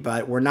harpy,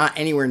 but we're not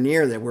anywhere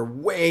near there. We're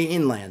way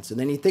inland. So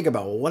then you think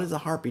about, well, what is a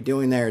harpy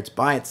doing there? It's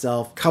by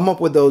itself. Come up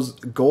with those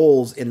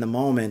goals in the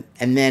moment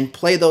and then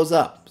play those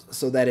up,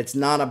 so that it's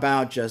not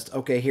about just,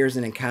 okay, here's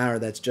an encounter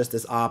that's just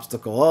this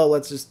obstacle. Oh,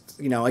 let's just,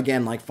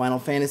 again, like Final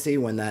Fantasy,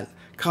 when that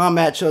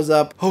combat shows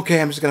up, okay,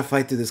 I'm just going to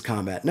fight through this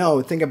combat.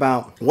 No, think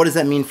about, what does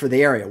that mean for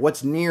the area?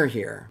 What's near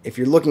here? If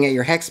you're looking at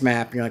your hex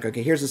map, you're like,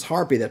 okay, here's this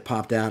harpy that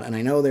popped out, and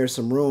I know there's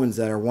some ruins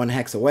that are 1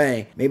 hex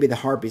away. Maybe the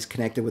harpy's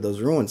connected with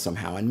those ruins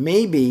somehow. And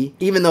maybe,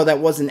 even though that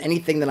wasn't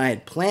anything that I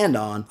had planned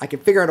on, I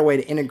can figure out a way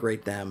to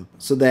integrate them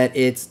so that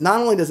it's, not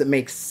only does it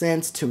make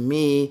sense to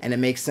me and it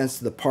makes sense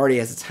to the party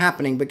as it's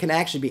happening, but can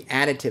actually be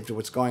additive to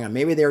what's going on.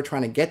 Maybe they were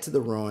trying to get to the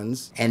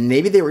ruins, and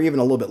maybe they were even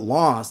a little bit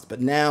lost,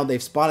 but now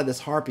they've spotted this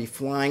harpy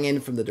flying in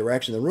from the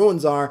direction the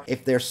ruins are.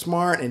 If they're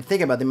smart and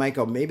think about it, they might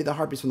go, maybe the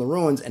harpy's from the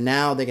ruins, and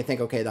now they can think,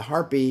 okay, the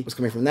harpy was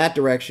coming from that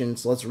direction,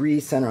 so let's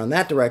recenter on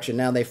that direction.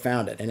 Now they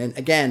found it. And then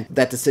again,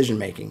 that decision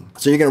making.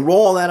 So you're going to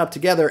roll all that up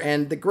together,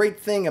 and the great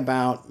thing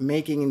about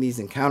making these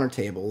encounter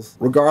tables,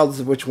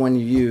 regardless of which one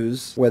you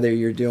use, whether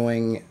you're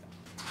doing,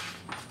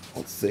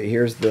 let's see,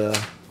 where's the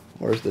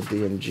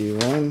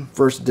DMG one?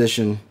 First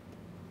edition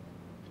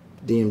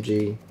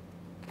DMG.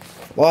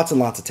 Lots and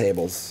lots of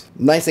tables.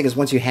 Nice thing is,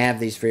 once you have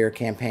these for your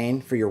campaign,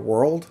 for your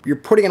world, you're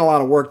putting in a lot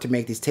of work to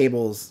make these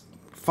tables,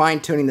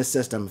 fine-tuning the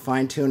system,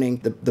 fine-tuning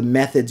the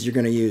methods you're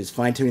going to use,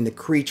 fine-tuning the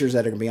creatures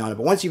that are going to be on it.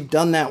 But once you've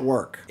done that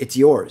work, it's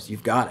yours.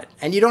 You've got it.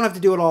 And you don't have to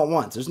do it all at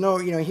once. There's no,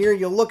 here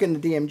you'll look in the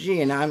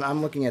DMG, and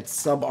I'm looking at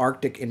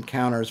subarctic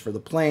encounters for the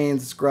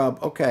plains, scrub.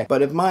 Okay,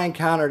 but if my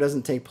encounter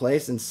doesn't take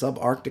place in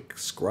subarctic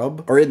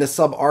scrub, or in the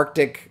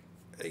subarctic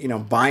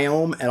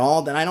biome at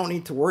all, then I don't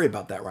need to worry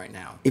about that right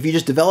now. If you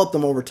just develop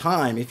them over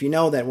time, if you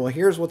know that, well,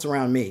 here's what's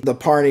around me. The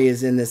party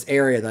is in this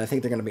area that I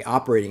think they're going to be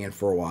operating in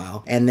for a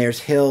while, and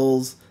there's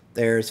hills,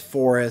 there's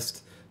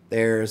forest,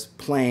 there's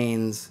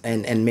plains,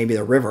 and maybe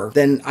the river,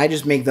 then I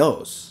just make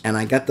those. And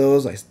I get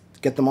those, I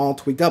get them all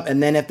tweaked up,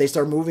 and then if they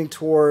start moving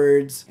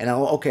towards,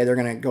 okay, they're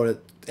going to go to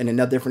in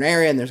a different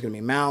area, and there's going to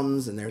be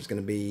mountains and there's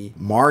going to be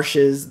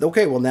marshes.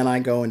 Okay, well then I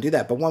go and do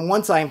that. But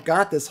once I've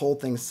got this whole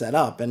thing set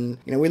up, and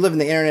we live in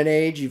the internet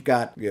age. You've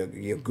got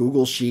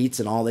Google Sheets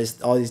and all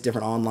these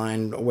different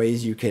online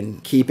ways you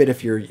can keep it.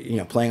 If you're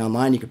playing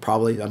online, you could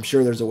probably, I'm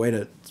sure there's a way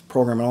to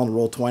program it on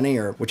Roll20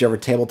 or whichever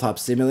tabletop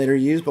simulator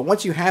you use. But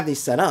once you have these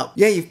set up,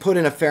 yeah, you've put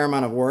in a fair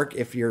amount of work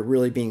if you're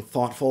really being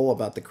thoughtful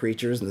about the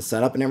creatures and the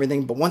setup and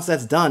everything. But once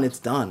that's done, it's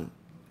done.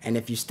 And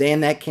if you stay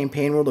in that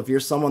campaign world, if you're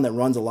someone that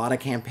runs a lot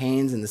of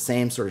campaigns in the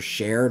same sort of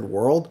shared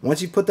world,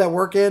 once you put that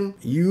work in,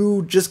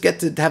 you just get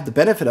to have the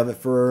benefit of it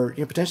for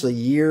potentially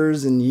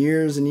years and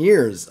years and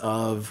years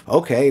of,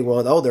 okay,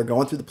 well, oh, they're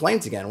going through the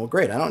plains again. Well,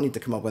 great. I don't need to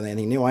come up with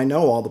anything new. I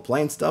know all the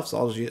plains stuff, so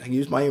I'll just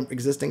use my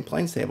existing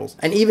plains tables.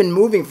 And even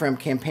moving from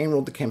campaign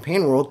world to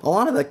campaign world, a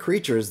lot of the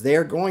creatures,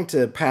 they're going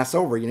to pass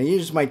over. You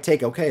just might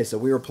take, okay, so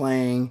we were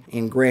playing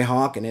in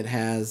Greyhawk and it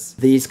has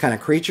these kind of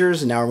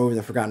creatures, and now we're moving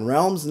to Forgotten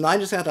Realms, and I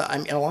just have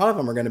to, a lot of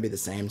them are going to be the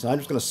same, so I'm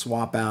just going to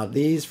swap out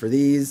these for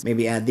these,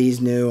 maybe add these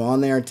new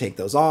on there, take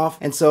those off,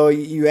 and so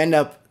you end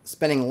up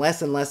spending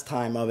less and less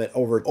time of it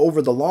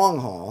over the long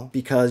haul,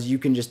 because you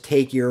can just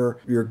take your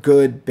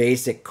good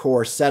basic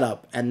core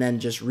setup and then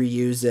just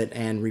reuse it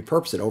and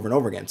repurpose it over and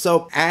over again.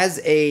 So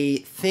as a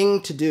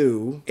thing to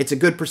do, it's a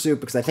good pursuit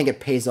because I think it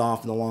pays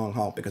off in the long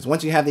haul, because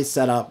once you have these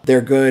set up,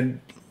 they're good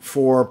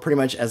for pretty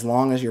much as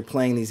long as you're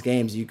playing these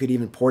games. You could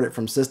even port it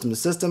from system to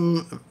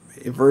system,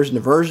 version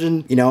to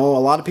version. A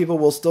lot of people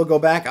will still go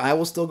back. I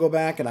will still go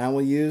back and I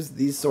will use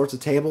these sorts of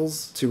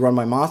tables to run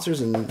my monsters.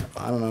 And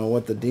I don't know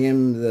what the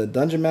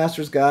Dungeon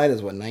Master's Guide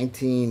is, what,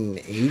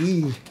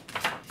 1980?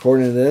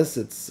 According to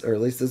this, or at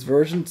least this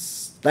version,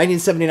 it's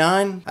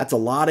 1979. That's a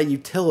lot of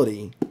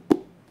utility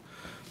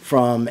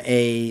from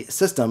a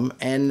system.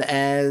 And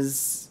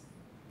as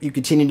you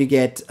continue to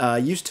get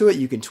used to it,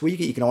 you can tweak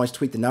it. You can always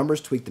tweak the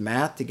numbers, tweak the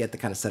math to get the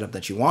kind of setup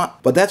that you want.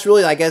 But that's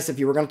really, I guess, if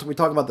you were going to, we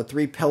talk about the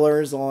 3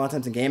 pillars a lot of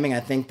times in gaming,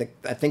 I think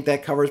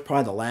that covers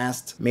probably the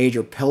last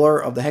major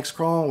pillar of the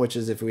Hexcrawl, which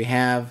is if we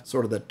have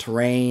sort of the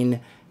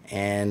terrain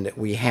and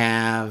we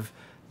have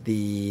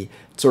the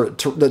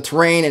sort of the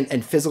terrain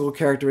and physical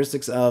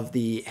characteristics of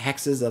the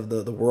hexes of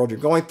the world you're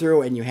going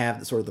through, and you have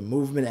the sort of the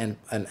movement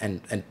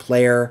and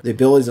player, the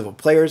abilities of what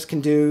players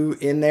can do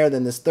in there.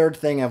 Then this third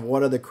thing of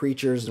what are the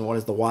creatures and what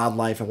is the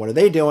wildlife and what are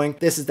they doing.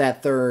 This is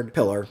that third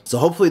pillar. So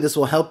hopefully this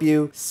will help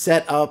you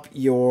set up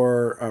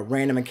your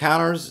random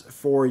encounters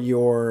for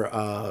your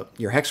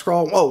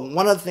Hexcrawl. Oh,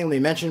 one other thing we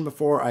mentioned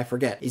before I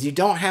forget is you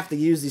don't have to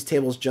use these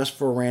tables just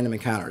for random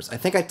encounters. I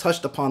think I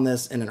touched upon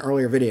this in an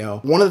earlier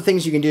video. One of the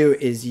things you can do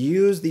is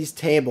use these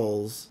tables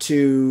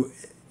to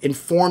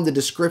inform the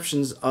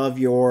descriptions of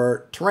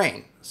your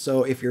terrain.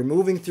 So if you're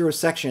moving through a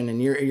section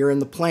and you're in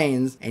the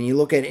plains and you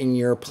look at in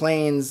your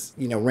plains,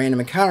 random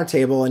encounter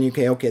table, and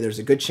okay, there's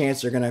a good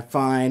chance you're going to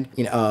find,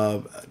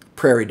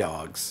 prairie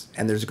dogs,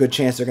 and there's a good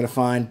chance they're going to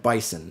find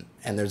bison,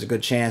 and there's a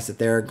good chance that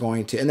they're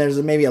going to, and there's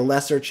maybe a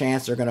lesser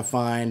chance they're going to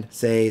find,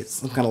 say,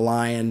 some kind of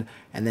lion,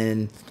 and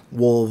then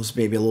wolves,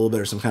 maybe a little bit,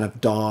 or some kind of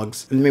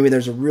dogs. And maybe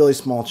there's a really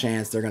small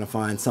chance they're going to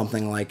find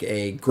something like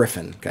a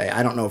griffin. Okay,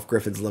 I don't know if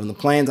griffins live in the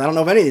plains. I don't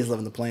know if any of these live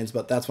in the plains,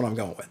 but that's what I'm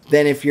going with.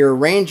 Then if your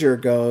ranger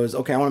goes,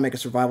 okay, I want to make a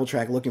survival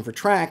track looking for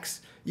tracks,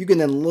 you can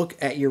then look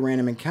at your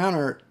random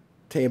encounter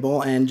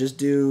table and just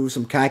do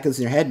some calculus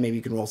in your head. Maybe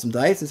you can roll some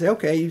dice and say,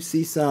 okay, you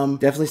see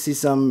definitely see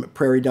some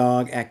prairie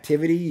dog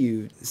activity.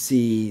 You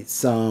see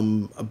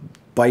some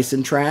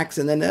bison tracks,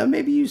 and then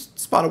maybe you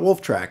spot a wolf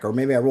track, or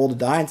maybe I rolled a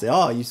die and say,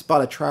 oh, you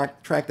spot a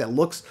track that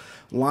looks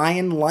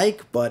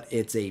lion-like, but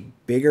it's a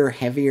bigger,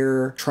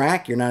 heavier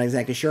track. You're not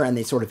exactly sure, and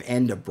they sort of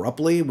end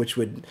abruptly, which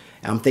would,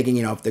 I'm thinking,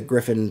 if the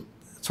griffin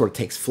sort of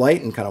takes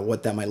flight and kind of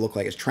what that might look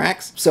like as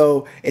tracks.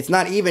 So it's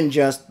not even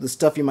just the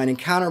stuff you might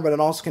encounter, but it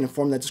also can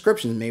inform that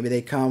description. Maybe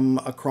they come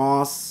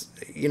across,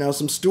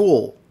 some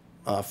stool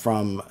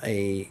from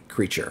a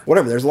creature.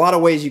 Whatever. There's a lot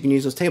of ways you can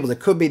use those tables. It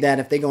could be that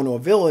if they go into a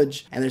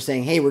village and they're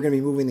saying, hey, we're going to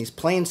be moving these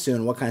plains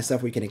soon, what kind of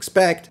stuff we can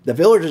expect, the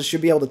villagers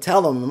should be able to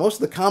tell them. And most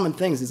of the common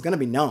things is going to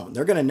be known.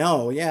 They're going to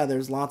know, yeah,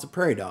 there's lots of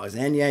prairie dogs,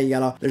 and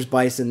yeah, there's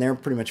bison. They're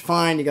pretty much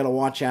fine. You got to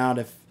watch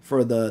out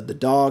for the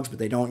dogs, but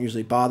they don't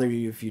usually bother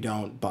you if you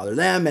don't bother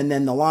them. And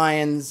then the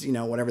lions,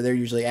 whatever, they're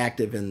usually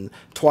active in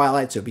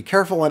twilight, so be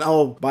careful. And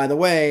oh, by the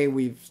way,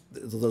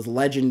 there's a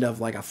legend of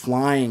like a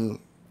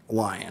flying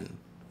lion,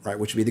 right,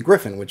 which would be the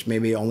griffin, which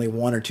maybe only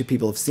 1 or 2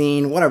 people have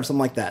seen, whatever, something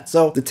like that.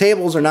 So the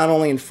tables are not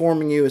only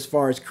informing you as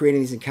far as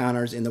creating these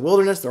encounters in the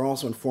wilderness, they're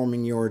also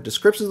informing your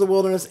descriptions of the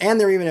wilderness, and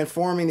they're even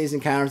informing these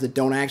encounters that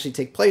don't actually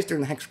take place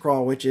during the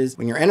Hexcrawl, which is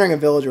when you're entering a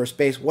village or a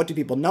space, what do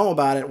people know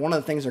about it? One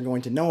of the things they're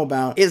going to know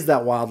about is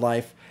that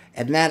wildlife.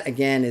 And that,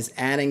 again, is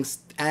adding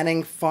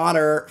adding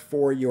fodder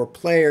for your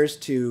players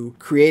to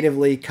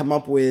creatively come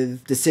up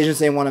with decisions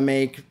they want to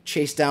make,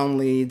 chase down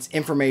leads,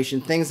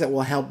 information, things that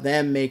will help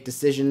them make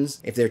decisions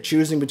if they're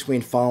choosing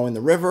between following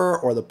the river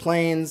or the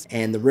plains,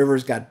 and the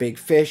river's got big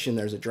fish and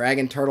there's a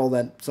dragon turtle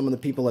that some of the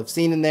people have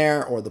seen in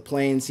there, or the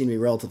plains seem to be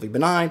relatively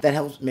benign. That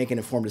helps make an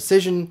informed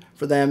decision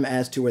for them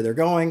as to where they're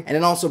going, and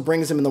it also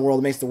brings them in the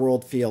world, makes the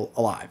world feel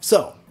alive.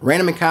 So,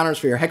 random encounters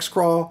for your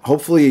Hexcrawl.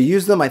 Hopefully you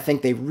use them. I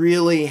think they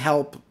really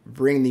help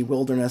bring the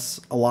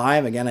wilderness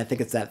alive. Again, I think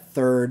it's that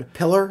third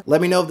pillar.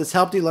 Let me know if this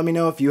helped you. Let me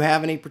know if you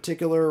have any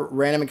particular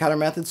random encounter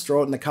methods.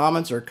 Throw it in the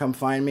comments or come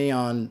find me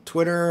on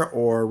Twitter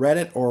or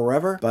Reddit or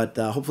wherever. But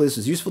hopefully this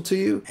was useful to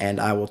you, and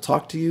I will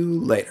talk to you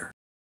later.